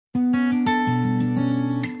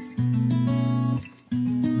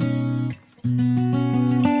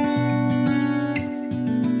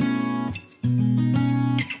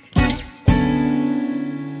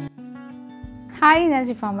Hi, ഞാൻ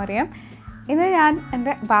ഷിഫ മറിയം. ഇന്ന് ഞാൻ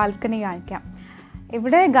എൻ്റെ ബാൽക്കണി കാണിക്കാം.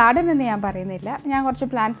 ഇവിടെ ഗാർഡൻ എന്ന് ഞാൻ പറയുന്നില്ല. ഞാൻ കുറച്ച്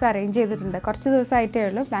പ്ലാന്റ്സ് അറേഞ്ച് ചെയ്തിട്ടുണ്ട്. കുറച്ച് ദിവസമായിട്ടേ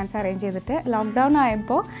ഉള്ളൂ പ്ലാന്റ്സ് അറേഞ്ച് ചെയ്തിട്ട്. ലോക്ക്ഡൗൺ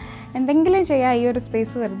ആയപ്പോൾ എന്തെങ്കിലും ചെയ്യാം, ഈ ഒരു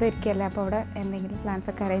സ്പേസ് വെറുതെ ഇരിക്കുകയല്ലേ, അപ്പോൾ അവിടെ എന്തെങ്കിലും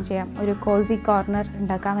പ്ലാന്റ്സ് ഒക്കെ അറേഞ്ച് ചെയ്യാം, ഒരു കോസി കോർണർ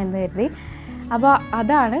ഉണ്ടാക്കാമെന്ന് കരുതി. അപ്പോൾ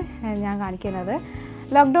അതാണ് ഞാൻ കാണിക്കുന്നത്.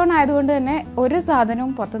 ലോക്ക്ഡൗൺ ആയതുകൊണ്ട് തന്നെ ഒരു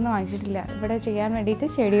സാധനവും പുറത്തുനിന്ന് വാങ്ങിച്ചിട്ടില്ല. ഇവിടെ ചെയ്യാൻ വേണ്ടിയിട്ട്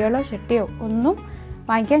ചെടികളോ ചട്ടിയോ ഒന്നും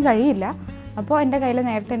വാങ്ങിക്കാൻ കഴിയില്ല. അപ്പോൾ എൻ്റെ കയ്യിൽ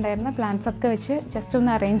നേരത്തെ ഉണ്ടായിരുന്ന പ്ലാന്റ്സ് ഒക്കെ വെച്ച് ജസ്റ്റ്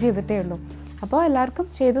ഒന്ന് അറേഞ്ച് ചെയ്തിട്ടേ ഉള്ളൂ. അപ്പോൾ എല്ലാവർക്കും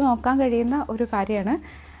ചെയ്ത് നോക്കാൻ കഴിയുന്ന ഒരു കാര്യമാണ്.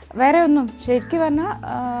 വേറെ ഒന്നും ശരിക്കും പറഞ്ഞാൽ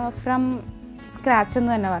ഫ്രം സ്ക്രാച്ച്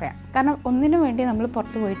എന്ന് തന്നെ പറയാം. കാരണം ഒന്നിനു വേണ്ടി നമ്മൾ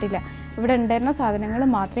പുറത്ത് പോയിട്ടില്ല. ഇവിടെ ഉണ്ടായിരുന്ന സാധനങ്ങൾ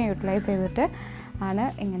മാത്രം യൂട്ടിലൈസ് ചെയ്തിട്ട് ആണ്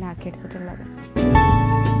ഇങ്ങനെ ആക്കിയെടുത്തിട്ടുള്ളത്.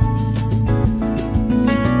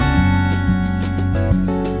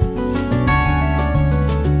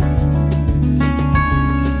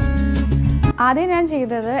 ആദ്യം ഞാൻ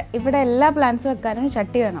ചെയ്തത്, ഇവിടെ എല്ലാ പ്ലാന്റ്സ് വെക്കാനും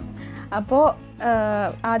ചട്ടി വേണം. അപ്പോൾ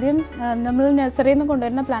ആദ്യം നമ്മൾ നഴ്സറിയിൽ നിന്ന്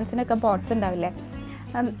കൊണ്ടുവരുന്ന പ്ലാന്റ്സിനൊക്കെ പോട്ട്സ് ഉണ്ടാവില്ലേ,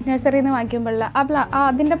 നഴ്സറിയിൽ നിന്ന് വാങ്ങിക്കുമ്പോഴുള്ള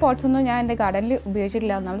അതിൻ്റെ പോട്ട്സൊന്നും ഞാൻ എൻ്റെ ഗാർഡനിൽ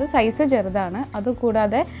ഉപയോഗിച്ചിട്ടില്ല. ഒന്നാമത് സൈസ് ചെറുതാണ്.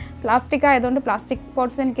 അതുകൂടാതെ പ്ലാസ്റ്റിക് ആയതുകൊണ്ട് പ്ലാസ്റ്റിക്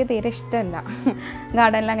പോട്ട്സ് എനിക്ക് തീരെ ഇഷ്ടമല്ല.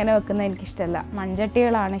 ഗാർഡനിൽ അങ്ങനെ വെക്കുന്നത് എനിക്കിഷ്ടമല്ല.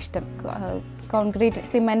 മൺചട്ടികളാണ് ഇഷ്ടം. കോൺക്രീറ്റ്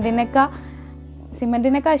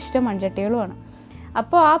സിമെൻറ്റിനൊക്കെ ഇഷ്ടം മൺചട്ടികളുമാണ്.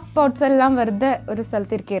 അപ്പോൾ ആ പോട്ട്സ് എല്ലാം വെറുതെ ഒരു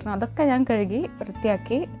സ്ഥലത്ത് ഇരിക്കുകയായിരുന്നു. അതൊക്കെ ഞാൻ കഴുകി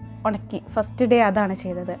വൃത്തിയാക്കി ഉണക്കി. ഫസ്റ്റ് ഡേ അതാണ്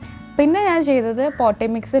ചെയ്തത്. പിന്നെ ഞാൻ ചെയ്തത് പോട്ടി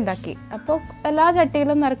മിക്സ് ഉണ്ടാക്കി. അപ്പോൾ എല്ലാ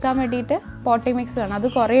ചട്ടികളും നിറക്കാൻ വേണ്ടിയിട്ട് പോട്ടി മിക്സ് വേണം. അത്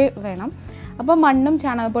കുറേ വേണം. അപ്പോൾ മണ്ണും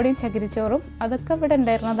ചാണകപ്പൊടിയും ചകിരിച്ചോറും അതൊക്കെ ഇവിടെ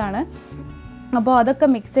ഉണ്ടായിരുന്നതാണ്. അപ്പോൾ അതൊക്കെ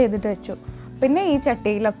മിക്സ് ചെയ്തിട്ട് വെച്ചു. പിന്നെ ഈ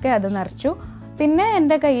ചട്ടിയിലൊക്കെ അത് നിറച്ചു. പിന്നെ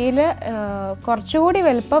എൻ്റെ കയ്യിൽ കുറച്ചുകൂടി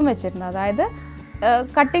വലുപ്പം വെച്ചിരുന്നു. അതായത്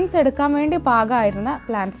കട്ടിങ്സ് എടുക്കാൻ വേണ്ടി പാകമായിരുന്ന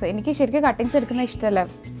പ്ലാന്റ്സ്. എനിക്ക് ശരിക്കും കട്ടിങ്സ് എടുക്കുന്നത് ഇഷ്ടമല്ല.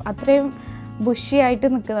 അത്രയും ബുഷിയായിട്ട്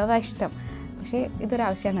നിൽക്കുന്നതാണ് ഇഷ്ടം. പക്ഷേ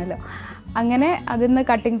ഇതൊരാവശ്യമാണല്ലോ. അങ്ങനെ അതിൽ നിന്ന്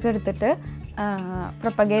കട്ടിങ്സ് എടുത്തിട്ട്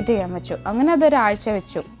പ്രൊപ്പഗേറ്റ് ചെയ്യാൻ വെച്ചു. അങ്ങനെ അതൊരാഴ്ച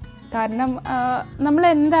വെച്ചു. കാരണം നമ്മൾ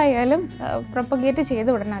എന്തായാലും പ്രൊപ്പഗേറ്റ്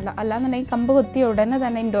ചെയ്ത് ഉടനല്ല, അല്ലാന്നുണ്ടെങ്കിൽ കമ്പ് കുത്തിയ ഉടനെ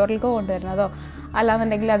തന്നെ ഇൻഡോറിലേക്ക് കൊണ്ടുവരുന്നതോ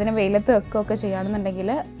അല്ലാന്നുണ്ടെങ്കിൽ അതിനെ വെയിലത്ത് വെക്കുകയൊക്കെ ചെയ്യുകയാണെന്നുണ്ടെങ്കിൽ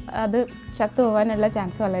അത് ചത്തു പോകാനുള്ള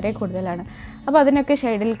ചാൻസ് വളരെ കൂടുതലാണ്. അപ്പോൾ അതിനൊക്കെ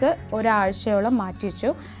ഷെയ്ഡിലേക്ക് ഒരാഴ്ചയോളം മാറ്റി വെച്ചു.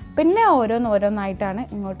 പിന്നെ ഓരോന്നായിട്ടാണ്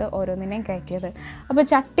ഇങ്ങോട്ട് ഓരോന്നിനെയും കയറ്റിയത്. അപ്പോൾ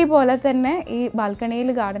ചട്ടി പോലെ തന്നെ ഈ ബാൽക്കണിയിൽ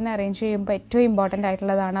ഗാർഡൻ അറേഞ്ച് ചെയ്യുമ്പോൾ ഏറ്റവും ഇമ്പോർട്ടൻ്റ്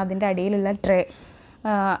ആയിട്ടുള്ളതാണ് അതിൻ്റെ അടിയിലുള്ള ട്രേ.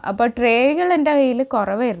 അപ്പോൾ ട്രേകൾ എൻ്റെ കയ്യിൽ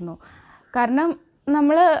കുറവായിരുന്നു. കാരണം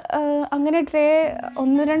നമ്മൾ അങ്ങനെ ട്രേ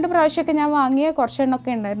 1-2 പ്രാവശ്യമൊക്കെ ഞാൻ വാങ്ങിയ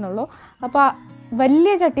കുറച്ചെണ്ണമൊക്കെ ഉണ്ടായിരുന്നുള്ളൂ. അപ്പോൾ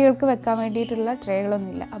വലിയ ചട്ടികൾക്ക് വെക്കാൻ വേണ്ടിയിട്ടുള്ള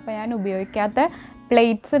ട്രേകളൊന്നുമില്ല. അപ്പോൾ ഞാൻ ഉപയോഗിക്കാത്ത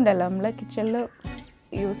പ്ലേറ്റ്സ് ഉണ്ടല്ലോ, നമ്മൾ കിച്ചണിൽ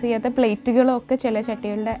യൂസ് ചെയ്യാത്ത പ്ലേറ്റുകളൊക്കെ ചില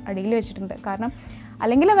ചട്ടികളുടെ അടിയിൽ വെച്ചിട്ടുണ്ട്. കാരണം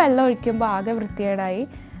അല്ലെങ്കിൽ വെള്ളം ഒഴിക്കുമ്പോൾ ആകെ വൃത്തികേടായി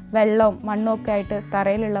വെള്ളവും മണ്ണും ഒക്കെ ആയിട്ട്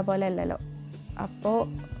തറയിലുള്ള പോലെ അല്ലല്ലോ. അപ്പോൾ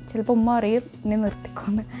ചിലപ്പോൾ ഉമ്മ അറിയും ഇനി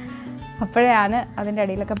നിർത്തിക്കോന്ന്. അപ്പോഴാണ് അതിൻ്റെ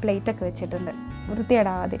അടിയിലൊക്കെ പ്ലേറ്റൊക്കെ വെച്ചിട്ടുണ്ട്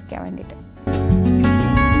വൃത്തികേടാവാതിരിക്കാൻ വേണ്ടിയിട്ട്.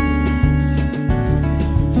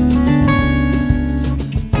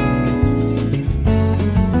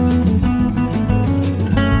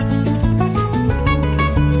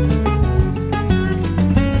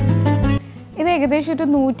 ഏകദേശം ഒരു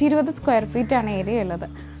 120 സ്ക്വയർ ഫീറ്റാണ് ഏരിയ ഉള്ളത്.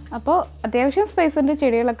 അപ്പോൾ അത്യാവശ്യം സ്പേസ് ഉണ്ട്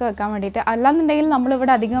ചെടികളൊക്കെ വെക്കാൻ വേണ്ടിയിട്ട്. അല്ലാന്നുണ്ടെങ്കിൽ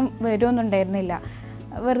നമ്മളിവിടെ അധികം വരുമൊന്നുണ്ടായിരുന്നില്ല.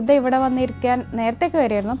 വെറുതെ ഇവിടെ വന്നിരിക്കാൻ നേരത്തെയൊക്കെ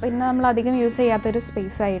വരുമായിരുന്നു. പിന്നെ നമ്മൾ അധികം യൂസ് ചെയ്യാത്തൊരു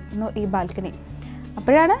സ്പേസ് ആയിരുന്നു ഈ ബാൽക്കണി.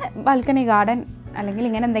 അപ്പോഴാണ് ബാൽക്കണി ഗാർഡൻ അല്ലെങ്കിൽ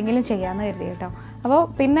ഇങ്ങനെ എന്തെങ്കിലും ചെയ്യാമെന്ന് കരുതി കേട്ടോ. അപ്പോൾ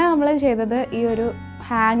പിന്നെ നമ്മൾ ചെയ്തത് ഈ ഒരു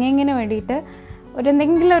ഹാങ്ങിങ്ങിന് വേണ്ടിയിട്ട്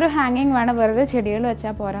എന്തെങ്കിലും ഒരു ഹാങ്ങിങ് വേണം. വെറുതെ ചെടികൾ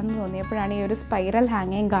വെച്ചാൽ പോരാന്ന് തോന്നിയപ്പോഴാണ് ഈ ഒരു സ്പൈറൽ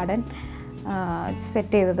ഹാങ്ങിങ് ഗാർഡൻ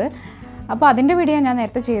സെറ്റ് ചെയ്തത്. അപ്പോൾ അതിൻ്റെ വീഡിയോ ഞാൻ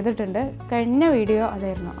നേരത്തെ ചെയ്തിട്ടുണ്ട്. കഴിഞ്ഞ വീഡിയോ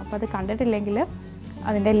അതായിരുന്നു. അപ്പോൾ അത് കണ്ടിട്ടില്ലെങ്കിൽ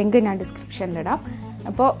അതിൻ്റെ ലിങ്ക് ഞാൻ ഡിസ്ക്രിപ്ഷനിലിടാം.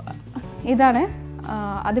 അപ്പോൾ ഇതാണ്.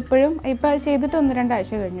 അതിപ്പോഴും ഇപ്പോൾ ചെയ്തിട്ട് 1-2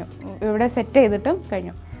 ആഴ്ച കഴിഞ്ഞു. ഇവിടെ സെറ്റ് ചെയ്തിട്ടും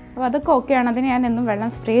കഴിഞ്ഞു. അപ്പോൾ അതൊക്കെ ഓക്കെയാണ്. അതിന് ഞാൻ എന്നും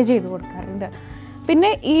വെള്ളം സ്പ്രേ ചെയ്ത് കൊടുക്കാറുണ്ട്.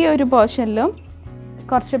 പിന്നെ ഈ ഒരു പോർഷനിലും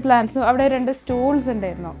കുറച്ച് പ്ലാന്റ്സും അവിടെ 2 സ്റ്റൂൾസ്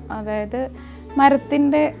ഉണ്ടായിരുന്നു. അതായത്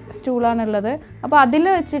മരത്തിൻ്റെ സ്റ്റൂളാണുള്ളത്. അപ്പോൾ അതിൽ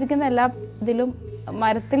വെച്ചിരിക്കുന്ന എല്ലാ ഇതിലും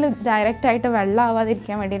മരത്തിൽ ഡയറക്റ്റായിട്ട് വെള്ളം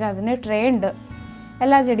ആവാതിരിക്കാൻ വേണ്ടിയിട്ട് അതിന് ട്രേ ഉണ്ട്.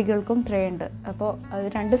 എല്ലാ ചെടികൾക്കും ട്രേ ഉണ്ട്. അപ്പോൾ അത്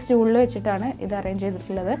 2 സ്റ്റൂളിൽ വെച്ചിട്ടാണ് ഇത് അറേഞ്ച്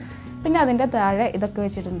ചെയ്തിട്ടുള്ളത്. പിന്നെ അതിൻ്റെ താഴെ ഇതൊക്കെ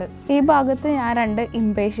വെച്ചിട്ടുണ്ട്. ഈ ഭാഗത്ത് ഞാൻ 2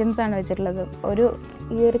 ഇംപേഷ്യൻസ് ആണ് വെച്ചിട്ടുള്ളത്.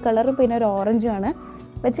 ഈ ഒരു കളറും പിന്നെ ഒരു ഓറഞ്ചുമാണ്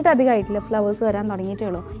വെച്ചിട്ട് അധികമായിട്ടില്ല. ഫ്ലവേഴ്സ് വരാൻ തുടങ്ങിയിട്ടേ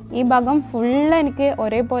ഉള്ളൂ. ഈ ഭാഗം ഫുള്ള് എനിക്ക്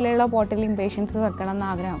ഒരേപോലെയുള്ള പോട്ടിൽ ഇംപേഷ്യൻസ് വെക്കണം എന്ന്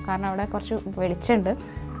ആഗ്രഹം. കാരണം അവിടെ കുറച്ച് വെളിച്ചമുണ്ട്.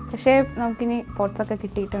 പക്ഷേ നമുക്കിനി പോട്ട്സൊക്കെ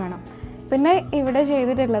കിട്ടിയിട്ട് വേണം. പിന്നെ ഇവിടെ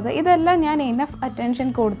ചെയ്തിട്ടുള്ളത് ഇതെല്ലാം ഞാൻ ഇനഫ് അറ്റൻഷൻ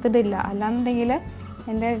കൊടുത്തിട്ടില്ല. അല്ലാന്നുണ്ടെങ്കിൽ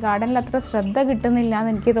എൻ്റെ ഗാർഡനിൽ അത്ര ശ്രദ്ധ കിട്ടുന്നില്ല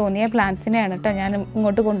എന്ന് എനിക്ക് തോന്നിയ പ്ലാന്റ്സിനെയാണ് കേട്ടോ ഞാൻ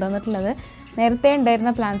ഇങ്ങോട്ട് കൊണ്ടുവന്നിട്ടുള്ളത്. നേരത്തെ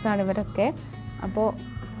ഉണ്ടായിരുന്ന പ്ലാന്റ്സാണ് ഇവരൊക്കെ. അപ്പോൾ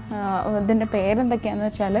ഇതിൻ്റെ പേരെന്തൊക്കെയാണെന്ന്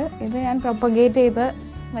വെച്ചാൽ ഇത് ഞാൻ പ്രൊപ്പഗേറ്റ് ചെയ്ത്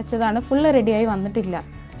വെച്ചതാണ്. ഫുള്ള് റെഡിയായി വന്നിട്ടില്ല.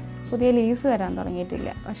 പുതിയ ലീവ്സ് വരാൻ തുടങ്ങിയിട്ടില്ല,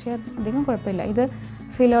 പക്ഷേ അധികം കുഴപ്പമില്ല. ഇത്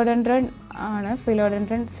ഫിലോഡെൻഡ്രൻ ആണ്,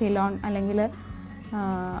 ഫിലോഡെൻഡ്രൻ സിലോൺ അല്ലെങ്കിൽ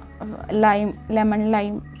lemon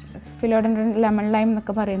lime, philodendron lemon lime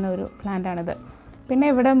എന്നൊക്കെ പറയുന്ന ഒരു പ്ലാന്റാണിത്. പിന്നെ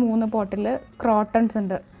ഇവിടെ 3 പോട്ടിൽ ക്രോട്ടൺസ്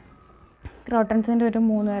ഉണ്ട്. ക്രോട്ടൺസിൻ്റെ ഒരു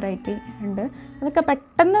 3 വെറൈറ്റി ഉണ്ട്. അതൊക്കെ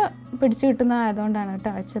പെട്ടെന്ന് പിടിച്ചു കിട്ടുന്നതായതുകൊണ്ടാണ്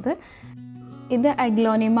കേട്ടോ വെച്ചത്. ഇത്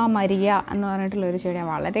അഗ്ലോണിമ മരിയ എന്ന് പറഞ്ഞിട്ടുള്ളൊരു ചെടിയാണ്.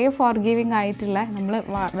 വളരെ ഫോർഗീവിങ് ആയിട്ടുള്ള, നമ്മൾ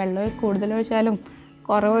വെള്ളം കൂടുതൽ ഒഴിച്ചാലും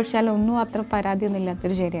കുറവൊഴിച്ചാലും ഒന്നും അത്ര പരാതിയൊന്നും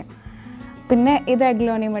ഇല്ലാത്തൊരു ചെടിയാണ്. പിന്നെ ഇത്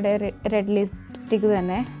അഗ്ലോണിമയുടെ റെഡ് ലിപ്സ്റ്റിക്ക്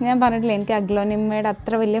തന്നെ. ഞാൻ പറഞ്ഞിട്ടില്ല എനിക്ക് അഗ്ലോണിമയുടെ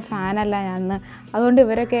അത്ര വലിയ ഫാനല്ല ഞാൻ, അതുകൊണ്ട്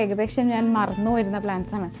ഇവരൊക്കെ ഏകദേശം ഞാൻ മറന്നു വരുന്ന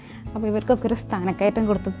പ്ലാന്റ്സാണ്. അപ്പോൾ ഇവർക്കൊക്കെ ഒരു സ്ഥാനക്കയറ്റം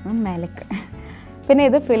കൊടുത്തത് മേലേക്ക്. പിന്നെ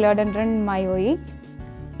ഇത് ഫിലോഡെൻഡ്രൻ മയോയി.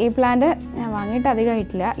 ഈ പ്ലാന്റ് ഞാൻ വാങ്ങിയിട്ട്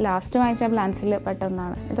അധികമായിട്ടില്ല, ലാസ്റ്റ് വാങ്ങിച്ച പ്ലാന്റ്സിൽ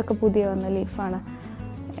പെട്ടെന്നാണ്. ഇതൊക്കെ പുതിയ വന്ന ലീഫാണ്.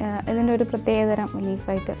 ഇതിൻ്റെ ഒരു പ്രത്യേകതരം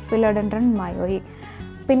ലീഫായിട്ട് ഫിലോഡെൻഡ്രൻ മയോയി.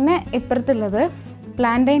 പിന്നെ ഇപ്പുറത്തുള്ളത്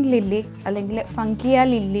പ്ലാന്റൈൻ ലില്ലി അല്ലെങ്കിൽ ഫങ്കിയ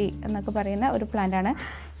ലില്ലി എന്നൊക്കെ പറയുന്ന ഒരു പ്ലാന്റാണ്.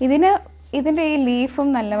 ഇതിൻ്റെ ഈ ലീഫും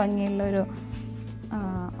നല്ല ഭംഗിയുള്ളൊരു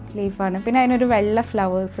ലീഫാണ്. പിന്നെ അതിനൊരു വെള്ള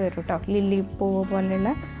ഫ്ലവേഴ്സ് വരും കേട്ടോ, ലില്ലി പൂവ്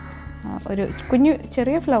പോലെയുള്ള ഒരു കുഞ്ഞു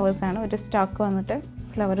ചെറിയ ഫ്ലവേഴ്സാണ്, ഒരു സ്റ്റോക്ക് വന്നിട്ട്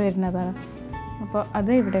ഫ്ലവർ വരുന്നതാണ്. അപ്പോൾ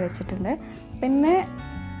അത് ഇവിടെ വെച്ചിട്ടുണ്ട്. പിന്നെ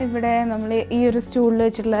ഇവിടെ നമ്മൾ ഈ ഒരു സ്റ്റൂളിൽ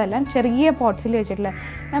വെച്ചിട്ടുള്ളതെല്ലാം ചെറിയ പോട്ട്സിൽ വെച്ചിട്ടുള്ള,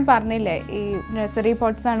 ഞാൻ പറഞ്ഞില്ലേ ഈ നഴ്സറി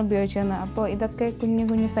പോട്ട്സാണ് ഉപയോഗിച്ചതെന്ന്. അപ്പോൾ ഇതൊക്കെ കുഞ്ഞു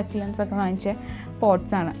കുഞ്ഞു സക്യുലൻസ് ഒക്കെ വാങ്ങിച്ച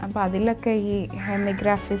പോട്ട്സാണ്. അപ്പോൾ അതിലൊക്കെ ഈ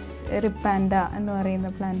ഹെമിഗ്രാഫിസ് റിപ്പാൻഡ എന്ന് പറയുന്ന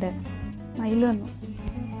പ്ലാന്റ് അതിൽ വന്നു.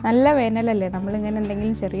 നല്ല വേനലല്ലേ, നമ്മളിങ്ങനെ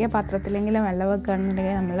എന്തെങ്കിലും ചെറിയ പാത്രത്തിലെങ്കിലും വെള്ളം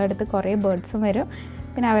വെക്കുകയാണെന്നുണ്ടെങ്കിൽ നമ്മളെ അടുത്ത് കുറേ ബേർഡ്സും വരും,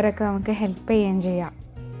 പിന്നെ അവരൊക്കെ നമുക്ക് ഹെൽപ്പ് ചെയ്യുകയും ചെയ്യാം.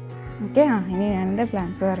 ഓക്കെ, ഇനി ഞാൻ എൻ്റെ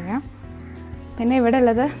പ്ലാന്റ്സ് പറയാം. പിന്നെ ഇവിടെ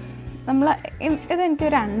ഉള്ളത്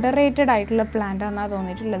ഇതെനിക്കൊരു അണ്ടർ റേറ്റഡ് ആയിട്ടുള്ള പ്ലാന്റാണെന്നാണ്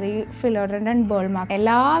തോന്നിയിട്ടുള്ളത്. ഈ ഫിലോഡെൻഡ്രൻ ബേൾമാർക്ക്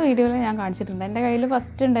എല്ലാ വീഡിയോയിലും ഞാൻ കാണിച്ചിട്ടുണ്ട്. എൻ്റെ കയ്യിൽ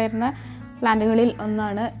ഫസ്റ്റ് ഉണ്ടായിരുന്ന പ്ലാന്റുകളിൽ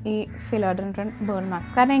ഒന്നാണ് ഈ ഫിലോഡെൻഡ്രൻ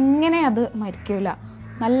ബേൾമാർക്സ്. കാരണം എങ്ങനെ അത് മരിക്കില്ല,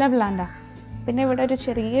 നല്ല പ്ലാന്റാണ്. പിന്നെ ഇവിടെ ഒരു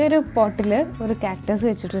ചെറിയൊരു പോട്ടിൽ ഒരു കാക്ടസ്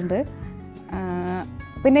വെച്ചിട്ടുണ്ട്.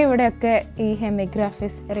 പിന്നെ ഇവിടെയൊക്കെ ഈ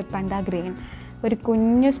ഹെമിഗ്രാഫിസ് റിപ്പാൻഡ ഗ്രീൻ, ഒരു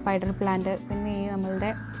കുഞ്ഞു സ്പൈഡർ പ്ലാന്റ്, പിന്നെ ഈ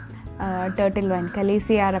നമ്മളുടെ ടേർട്ടിൽ വൈൻ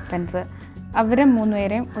കലീസിയ റെപ്പൻസ്, അവരെ 3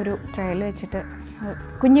 പേരെയും ഒരു ട്രയൽ വെച്ചിട്ട്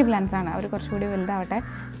കുഞ്ഞു പ്ലാന്റ്സാണ്. അവർ കുറച്ചുകൂടി വലുതാവട്ടെ,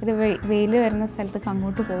 ഇത് വെയിൽ വരുന്ന സ്ഥലത്തേക്ക്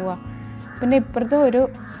അങ്ങോട്ട് പോവുക. പിന്നെ ഇപ്പുറത്ത് ഒരു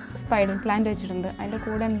സ്പൈഡർ പ്ലാന്റ് വെച്ചിട്ടുണ്ട്. അതിൻ്റെ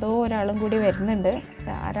കൂടെ എന്തോ ഒരാളും കൂടി വരുന്നുണ്ട്,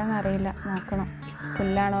 ആരാന്നറിയില്ല, നോക്കണം,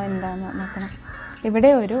 പുല്ലാണോ എന്താണെന്ന് നോക്കണം.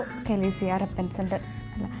 ഇവിടെ ഒരു കലീസിയ റെപ്പൻസ് ഉണ്ട്.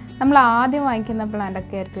 അല്ല, നമ്മൾ ആദ്യം വാങ്ങിക്കുന്ന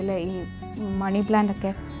പ്ലാന്റൊക്കെ ആയിരിക്കില്ലേ ഈ മണി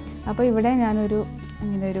പ്ലാന്റൊക്കെ. അപ്പോൾ ഇവിടെ ഞാനൊരു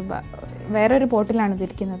ഇങ്ങനൊരു വേറൊരു പോട്ടിലാണ്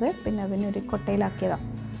ഇതിരിക്കുന്നത്, പിന്നെ അതിനൊരു കൊട്ടയിലാക്കിയതാണ്.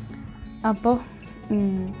 അപ്പോൾ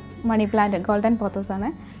മണി പ്ലാന്റ് ഗോൾഡൻ പോത്തോസാണ്.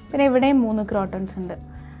 പിന്നെ ഇവിടെയും 3 ക്രോട്ടൺസ് ഉണ്ട്.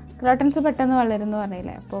 ക്രോട്ടൺസ് പെട്ടെന്ന് വളരുമെന്ന്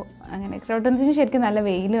പറഞ്ഞില്ലേ, അപ്പോൾ അങ്ങനെ ക്രോട്ടൺസിന് ശരിക്കും നല്ല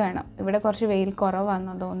വെയിൽ വേണം. ഇവിടെ കുറച്ച് വെയിൽ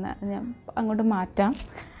കുറവാണെന്ന് തോന്നുന്നത്, ഞാൻ അങ്ങോട്ട് മാറ്റാം.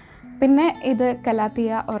 പിന്നെ ഇത്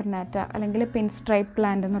കലാത്തിയ ഒർണാറ്റ അല്ലെങ്കിൽ പിൻ സ്ട്രൈപ്പ്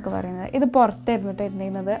പ്ലാന്റ് എന്നൊക്കെ പറയുന്നത്. ഇത് പുറത്തായിരുന്നു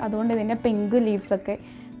ഇരുന്നിരുന്നത്, അതുകൊണ്ട് ഇതിൻ്റെ പിങ്ക് ലീവ്സൊക്കെ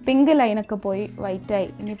പിങ്ക് ലൈനൊക്കെ പോയി വൈറ്റായി.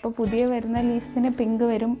 ഇനിയിപ്പോൾ പുതിയ വരുന്ന ലീവ്സിന് പിങ്ക്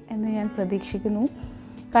വരും എന്ന് ഞാൻ പ്രതീക്ഷിക്കുന്നു,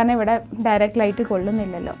 കാരണം ഇവിടെ ഡയറക്റ്റ് ലൈറ്റ്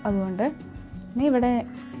കൊള്ളുന്നില്ലല്ലോ. അതുകൊണ്ട് ഇനി ഇവിടെ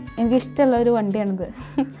എനിക്കിഷ്ടമുള്ളൊരു വണ്ടിയാണിത്,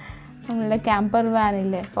 നമ്മളുടെ ക്യാമ്പർ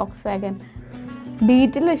വാനില്ലേ, ഫോക്സ് വാഗൻ.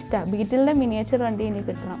 ബീറ്റിലും ഇഷ്ടമാണ്, ബീറ്റിലിൻ്റെ മിനിയേച്ചർ വണ്ടി ഇനി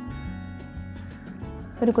കിട്ടണം.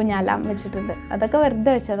 ഒരു കുഞ്ഞാലാം വെച്ചിട്ടുണ്ട്, അതൊക്കെ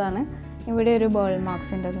വെറുതെ വെച്ചതാണ്. ഇവിടെ ഒരു ബേൾ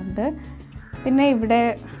മാർക്സിൻ്റെതുണ്ട്. പിന്നെ ഇവിടെ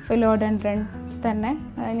ഫിലോഡെൻഡ്രൻ തന്നെ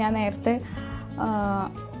ഞാൻ നേരത്തെ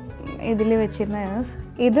ഇതിൽ വെച്ചിരുന്നത്.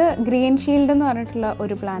 ഇത് ഗ്രീൻ ഷീൽഡ് എന്ന് പറഞ്ഞിട്ടുള്ള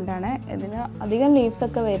ഒരു പ്ലാന്റാണ്. ഇതിന് അധികം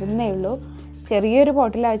ലീവ്സൊക്കെ വരുന്നേ ഉള്ളൂ. ചെറിയൊരു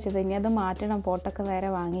പോട്ടിലാണ് വെച്ചത്, ഇനി അത് മാറ്റണം, പോട്ടൊക്കെ വേറെ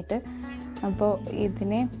വാങ്ങിയിട്ട്. അപ്പോൾ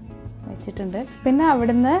ഇതിനെ വെച്ചിട്ടുണ്ട്. പിന്നെ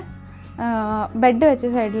അവിടുന്ന് ബെഡ് വെച്ച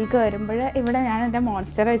സൈഡിലേക്ക് വരുമ്പോൾ ഇവിടെ ഞാൻ എൻ്റെ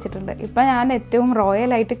മോൺസ്റ്റർ വെച്ചിട്ടുണ്ട്. ഇപ്പം ഞാൻ ഏറ്റവും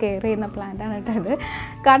റോയലായിട്ട് കെയർ ചെയ്യുന്ന പ്ലാന്റാണ് കേട്ടോ ഇത്.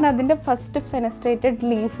 കാരണം അതിൻ്റെ ഫസ്റ്റ് ഫെനസ്ട്രേറ്റഡ്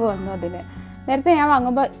ലീഫ് വന്നു അതിന്. നേരത്തെ ഞാൻ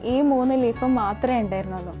വാങ്ങുമ്പോൾ ഈ 3 ലീഫ് മാത്രമേ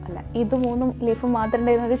ഉണ്ടായിരുന്നുള്ളൂ, അല്ല ഇത് 3 ലീഫ് മാത്രമേ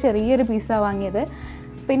ഉണ്ടായിരുന്ന ഒരു ചെറിയൊരു പീസാണ് വാങ്ങിയത്.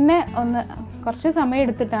 പിന്നെ കുറച്ച് സമയം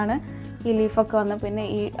എടുത്തിട്ടാണ് ഈ ലീഫൊക്കെ വന്നത്. പിന്നെ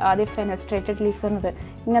ഈ ആദ്യം ഫെനസ്ട്രേറ്റഡ് ലീഫ് വന്നത്.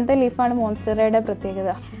 ഇങ്ങനത്തെ ലീഫാണ് മോൺസ്റ്ററയുടെ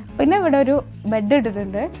പ്രത്യേകത. പിന്നെ ഇവിടെ ഒരു ബെഡ്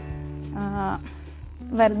ഇട്ടിട്ടുണ്ട്,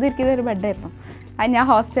 വെറുതെ ഇരിക്കുന്ന ഒരു ബെഡായിരുന്നു. അത് ഞാൻ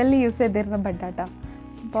ഹോസ്റ്റലിൽ യൂസ് ചെയ്തിരുന്ന ബെഡാട്ടോ.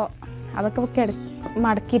 അപ്പോൾ അതൊക്കെ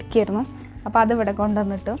മടക്കിയിരിക്കുകയായിരുന്നു. അപ്പോൾ അത് ഇവിടെ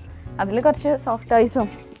കൊണ്ടുവന്നിട്ടു. അതിൽ കുറച്ച് സോഫ്റ്റ് ടോയ്സും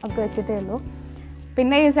ഒക്കെ വെച്ചിട്ടേ ഉള്ളൂ.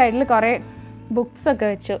 പിന്നെ ഈ സൈഡിൽ കുറേ ബുക്സൊക്കെ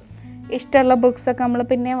വെച്ചു. ഇഷ്ടമുള്ള ബുക്സൊക്കെ നമ്മൾ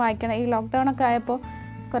പിന്നെ വായിക്കണം. ഈ ലോക്ക്ഡൗണൊക്കെ ആയപ്പോൾ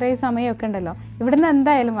കുറേ സമയമൊക്കെ ഉണ്ടല്ലോ, ഇവിടെ നിന്ന്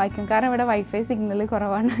എന്തായാലും വായിക്കും, കാരണം ഇവിടെ വൈഫൈ സിഗ്നൽ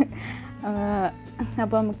കുറവാണ്.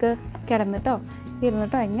 അപ്പോൾ നമുക്ക് കിടന്നിട്ടോ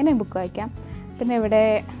ഇരുന്നിട്ടോ എങ്ങനെ ബുക്ക് വായിക്കാം. പിന്നെ ഇവിടെ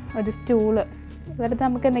ഒരു സ്റ്റൂള്, വെറുതെ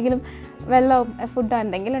നമുക്ക് എന്തെങ്കിലും വെള്ളവും ഫുഡോ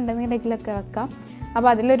എന്തെങ്കിലും ഉണ്ടെന്നുണ്ടെങ്കിലൊക്കെ വെക്കാം. അപ്പോൾ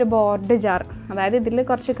അതിലൊരു ബോർഡ് ജാർ, അതായത് ഇതിൽ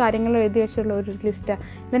കുറച്ച് കാര്യങ്ങൾ എഴുതി വെച്ചുള്ള ഒരു ലിസ്റ്റാണ്.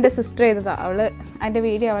 ഇതിൻ്റെ സിസ്റ്റർ ചെയ്തതാണ്. അവൾ അതിൻ്റെ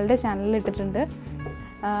വീഡിയോ അവളുടെ ചാനലിൽ ഇട്ടിട്ടുണ്ട്.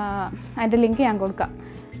 അതിൻ്റെ ലിങ്ക് ഞാൻ കൊടുക്കാം.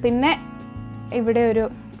 പിന്നെ ഇവിടെ ഒരു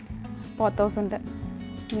പോത്തോസ് ഉണ്ട്,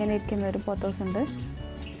 ഇങ്ങനെ ഇരിക്കുന്ന ഒരു പോത്തോസ് ഉണ്ട്.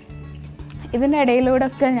 ഇതിൻ്റെ ഇടയിലൂടെ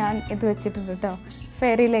ഒക്കെ ഞാൻ ഇത് വെച്ചിട്ടുണ്ട് കേട്ടോ,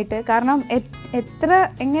 ഫെയറി ലൈറ്റ്. കാരണം എത്ര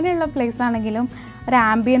എങ്ങനെയുള്ള പ്ലേസ് ആണെങ്കിലും ഒരു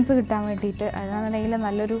ആംബിയൻസ് കിട്ടാൻ വേണ്ടിയിട്ട്, അതാണെന്നുണ്ടെങ്കിൽ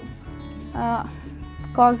നല്ലൊരു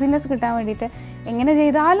കോസിനെസ് കിട്ടാൻ വേണ്ടിയിട്ട് എങ്ങനെ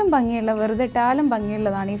ചെയ്താലും ഭംഗിയുള്ള, വെറുതെ ഇട്ടാലും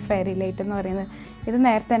ഭംഗിയുള്ളതാണ് ഈ ഫെയറി ലൈറ്റ് എന്ന് പറയുന്നത്. ഇത്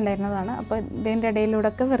നേരത്തെ ഉണ്ടായിരുന്നതാണ്. അപ്പോൾ ഇതിൻ്റെ ഇടയിലൂടെ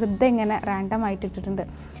ഒക്കെ വെറുതെ ഇങ്ങനെ റാൻഡം ആയിട്ട് ഇട്ടിട്ടുണ്ട്.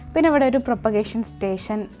 പിന്നെ ഇവിടെ ഒരു പ്രൊപ്പഗേഷൻ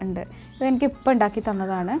സ്റ്റേഷൻ ഉണ്ട്. ഇതെനിക്ക് ഇപ്പോൾ ഉണ്ടാക്കി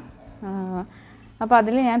തന്നതാണ്. അപ്പോൾ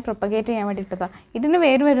അതിൽ ഞാൻ പ്രൊപ്പഗേറ്റ് ചെയ്യാൻ വേണ്ടി ഇട്ടതാണ്. ഇതിന്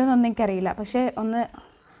വേര് വരുമെന്നൊന്നും എനിക്കറിയില്ല. പക്ഷേ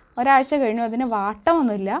ഒരാഴ്ച കഴിഞ്ഞു, അതിന്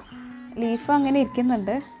വാട്ടമൊന്നുമില്ല, ലീഫ് അങ്ങനെ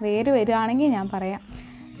ഇരിക്കുന്നുണ്ട്. വേര് വരികയാണെങ്കിൽ ഞാൻ പറയാം.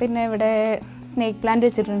 പിന്നെ ഇവിടെ സ്നേക്ക് പ്ലാന്റ്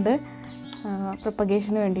വെച്ചിട്ടുണ്ട്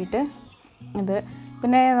പ്രൊപ്പഗേഷന് വേണ്ടിയിട്ട്. ഇത്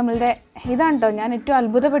പിന്നെ നമ്മളുടെ ഇതാണ് കേട്ടോ ഞാൻ ഏറ്റവും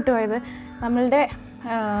അത്ഭുതപ്പെട്ടു പോയത്. നമ്മളുടെ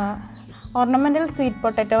ഓർണമെൻ്റൽ സ്വീറ്റ്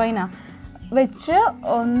പൊട്ടാറ്റോ വൈനാണ് വെച്ച്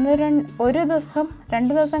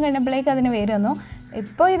 2 ദിവസം കഴിഞ്ഞപ്പോഴേക്ക് അതിന് വേര് വന്നു.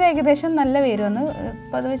 ഇപ്പോൾ ഇത് ഏകദേശം നല്ല വേര് വന്നു.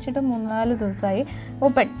 ഇപ്പോൾ അത് വെച്ചിട്ട് 3-4 ദിവസമായി.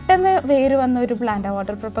 അപ്പോൾ പെട്ടെന്ന് വേര് വന്ന ഒരു പ്ലാന്റാണ്.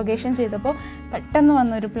 വാട്ടർ പ്രൊപ്പഗേഷൻ ചെയ്തപ്പോൾ പെട്ടെന്ന്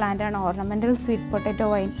വന്നൊരു പ്ലാന്റാണ് ഓർണമെൻ്റൽ സ്വീറ്റ് പൊട്ടാറ്റോ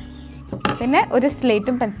വൈൻ. പിന്നെ ഒരു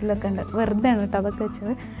സ്ലേറ്റും പെൻസിലൊക്കെ ഉണ്ട്, വെറുതെ ആണ് കേട്ടോ അതൊക്കെ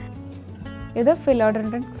വെച്ചത്. ഇത്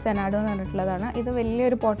ഫിലോഡൻഡ്രൻ സെനാഡോ എന്ന് പറഞ്ഞിട്ടുള്ളതാണ്. ഇത്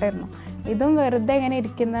വലിയൊരു പോട്ടായിരുന്നു. ഇതും വെറുതെ ഇങ്ങനെ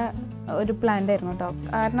ഇരിക്കുന്ന ഒരു പ്ലാന്റ് ആയിരുന്നു കേട്ടോ.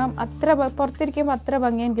 കാരണം പുറത്തിരിക്കുമ്പോൾ അത്ര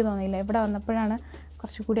ഭംഗി എനിക്ക് തോന്നിയില്ല. ഇവിടെ വന്നപ്പോഴാണ്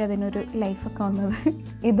കുറച്ചുകൂടി അതിനൊരു ലൈഫൊക്കെ വന്നത്.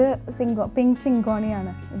 ഇത് പിങ്ക്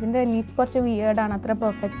സിങ്കോണിയാണ്. ഇതിൻ്റെ ലീഫ് കുറച്ച് വിയേർഡാണ്, അത്ര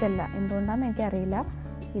പെർഫെക്റ്റ് അല്ല. എന്തുകൊണ്ടാണെന്ന് എനിക്കറിയില്ല.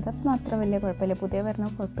 ഇതൊന്നും അത്ര വലിയ കുഴപ്പമില്ല, പുതിയ വരുന്ന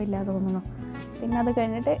കുഴപ്പമില്ല തോന്നുന്നു. പിന്നെ അത്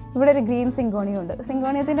കഴിഞ്ഞിട്ട് ഇവിടെ ഒരു ഗ്രീൻ സിങ്കോണിയം ഉണ്ട്.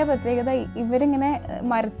 സിങ്കോണിയത്തിൻ്റെ പ്രത്യേകത ഇവരിങ്ങനെ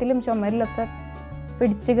മരത്തിലും ചുമരിലൊക്കെ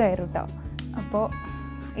പിടിച്ച് കയറും കേട്ടോ. അപ്പോൾ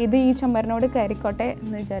ഇത് ഈ ചുമരിനോട് കയറിക്കോട്ടെ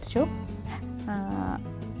എന്ന് വിചാരിച്ചു.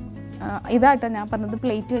 ഇതാട്ടോ ഞാൻ പറഞ്ഞത്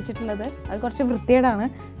പ്ലേറ്റ് വെച്ചിട്ടുള്ളത്. അത് കുറച്ച് വൃത്തികേടാണ്,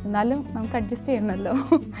 എന്നാലും നമുക്ക് അഡ്ജസ്റ്റ് ചെയ്യണമല്ലോ.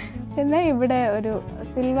 പിന്നെ ഇവിടെ ഒരു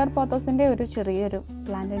സിൽവർ പോത്തോസിൻ്റെ ഒരു ചെറിയൊരു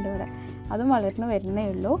പ്ലാന്റ് ഉണ്ട് ഇവിടെ. അതും വളർന്ന് വരുന്നേ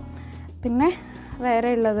ഉള്ളൂ. പിന്നെ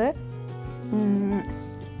വേറെ ഉള്ളത്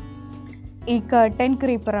ഈ കർട്ടൻ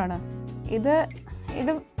ക്രീപ്പറാണ്. ഇത്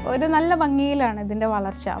ഒരു നല്ല ഭംഗിയിലാണ് ഇതിൻ്റെ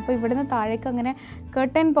വളർച്ച. അപ്പോൾ ഇവിടുന്ന് താഴേക്ക് അങ്ങനെ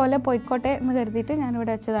കർട്ടൻ പോലെ പോയിക്കോട്ടെ എന്ന് കരുതിയിട്ട്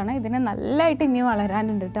ഞാനിവിടെ വെച്ചതാണ്. ഇതിന് നല്ലതായിട്ട് ഇനി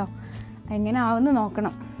വളരാനുണ്ട് കേട്ടോ, എങ്ങനെ ആവുമെന്ന്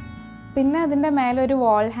നോക്കണം. പിന്നെ അതിൻ്റെ മേലെ ഒരു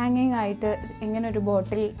വാൾ ഹാങ്ങിങ് ആയിട്ട് ഇങ്ങനെ ഒരു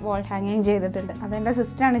ബോട്ടിൽ വാൾ ഹാങ്ങിങ് ചെയ്തിട്ടുണ്ട്. അതെൻ്റെ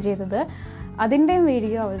സിസ്റ്ററാണ് ചെയ്തത്. അതിൻ്റെയും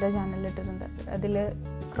വീഡിയോ അവളുടെ ചാനലിൽ ഇട്ടിട്ടുണ്ട്. അതിൽ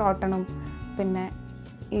ക്രോട്ടണും പിന്നെ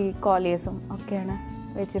ഈ കോലിയസും ഒക്കെയാണ്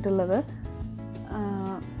വെച്ചിട്ടുള്ളത്.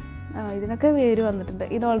 ഇതിനൊക്കെ വേര് വന്നിട്ടുണ്ട്.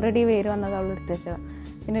 ഇത് ഓൾറെഡി വേര് വന്നത് അവൾ എടുത്ത് വെച്ചതാണ്.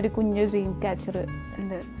 പിന്നെ ഒരു കുഞ്ഞു ഡ്രീം ക്യാച്ചർ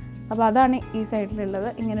ഉണ്ട്. അപ്പോൾ അതാണ് ഈ സൈഡിലുള്ളത്,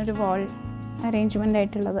 ഇങ്ങനൊരു വാൾ അറേഞ്ച്മെൻ്റ്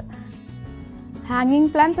ആയിട്ടുള്ളത്. ഹാങ്ങിങ്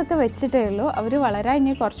പ്ലാന്റ്സ് ഒക്കെ വെച്ചിട്ടേ ഉള്ളൂ. അവർ വളരാൻ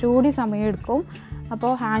ഇനി കുറച്ചുകൂടി സമയമെടുക്കും.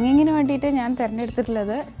 അപ്പോൾ ഹാങ്ങിങ്ങിന് വേണ്ടിയിട്ട് ഞാൻ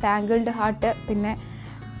തിരഞ്ഞെടുത്തിട്ടുള്ളത് ടാങ്കിൾഡ് ഹാർട്ട്, പിന്നെ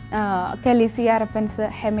കെലിസിയ റെപ്പൻസ്,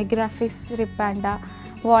 ഹെമിഗ്രാഫിസ് റിപ്പാൻഡ,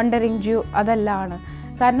 വാണ്ടറിങ് ജൂ, അതെല്ലാമാണ്.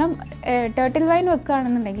 കാരണം ടേർട്ടിൽ വൈൻ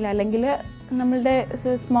വെക്കുകയാണെന്നുണ്ടെങ്കിൽ, അല്ലെങ്കിൽ നമ്മളുടെ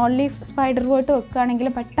സ്മോൾ ലീഫ് സ്പൈഡർ വേർട്ട് വെക്കുകയാണെങ്കിൽ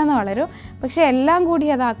പെട്ടെന്ന് വളരും. പക്ഷേ എല്ലാം കൂടി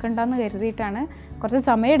അതാക്കണ്ടെന്ന് കരുതിയിട്ടാണ്. കുറച്ച്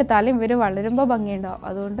സമയം എടുത്താലും ഇവർ വളരുമ്പോൾ ഭംഗിയുണ്ടാവും.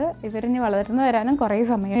 അതുകൊണ്ട് ഇവരിനി വളർന്നു വരാനും കുറേ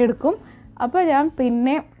സമയം എടുക്കും. അപ്പോൾ ഞാൻ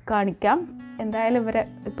പിന്നെ കാണിക്കാം. എന്തായാലും ഇവരെ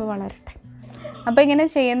ഇപ്പോൾ വളരട്ടെ. അപ്പോൾ ഇങ്ങനെ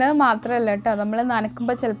ചെയ്യുന്നത് മാത്രമല്ല കേട്ടോ, നമ്മൾ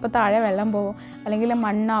നനയ്ക്കുമ്പോൾ ചിലപ്പോൾ താഴെ വെള്ളം പോകും, അല്ലെങ്കിൽ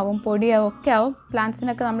മണ്ണാവും, പൊടിയാവും, ഒക്കെ ആവും.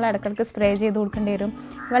 പ്ലാന്റ്സിനൊക്കെ നമ്മൾ ഇടയ്ക്കിടയ്ക്ക് സ്പ്രേ ചെയ്ത് കൊടുക്കേണ്ടി വരും,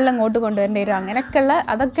 വെള്ളം ഇങ്ങോട്ട് കൊണ്ടുവരേണ്ടി വരും.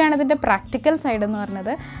 അതൊക്കെയാണ് ഇതിൻ്റെ പ്രാക്ടിക്കൽ സൈഡ് എന്ന്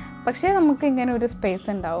പറഞ്ഞത്. പക്ഷേ നമുക്ക് ഇങ്ങനെ ഒരു സ്പേസ്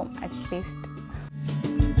ഉണ്ടാവും അറ്റ്ലീസ്റ്റ്.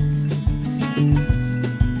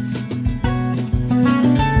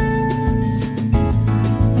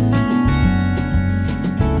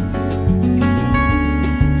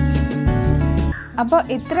 അപ്പോൾ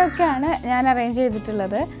ഇത്രയൊക്കെയാണ് ഞാൻ അറേഞ്ച്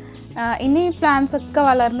ചെയ്തിട്ടുള്ളത്. ഇനി പ്ലാന്റ്സ് ഒക്കെ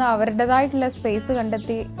വളർന്ന് അവരുടേതായിട്ടുള്ള സ്പേസ്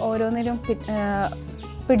കണ്ടെത്തി ഓരോന്നിനും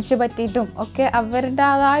പിടിച്ചു പറ്റിയിട്ടും ഒക്കെ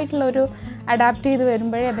അവരുടേതായിട്ടുള്ളൊരു അഡാപ്റ്റ് ചെയ്ത്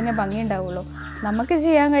വരുമ്പോഴേ അതിന് ഭംഗി ഉണ്ടാവുള്ളൂ. നമുക്ക്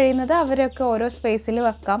ചെയ്യാൻ കഴിയുന്നത് അവരൊക്കെ ഓരോ സ്പേസിൽ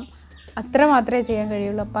വെക്കാം, അത്ര മാത്രമേ ചെയ്യാൻ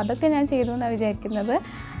കഴിയുള്ളൂ. അപ്പോൾ അതൊക്കെ ഞാൻ ചെയ്തു എന്നാണ് വിചാരിക്കുന്നത്.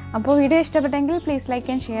 അപ്പോൾ വീഡിയോ ഇഷ്ടപ്പെട്ടെങ്കിൽ please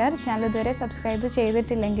like and share. Channel ഇതുവരെ സബ്സ്ക്രൈബ്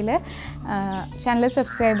ചെയ്തിട്ടില്ലെങ്കിൽ ചാനൽ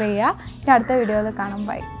സബ്സ്ക്രൈബ് ചെയ്യുക. അടുത്ത വീഡിയോയിൽ കാണാം.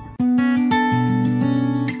 ബൈ.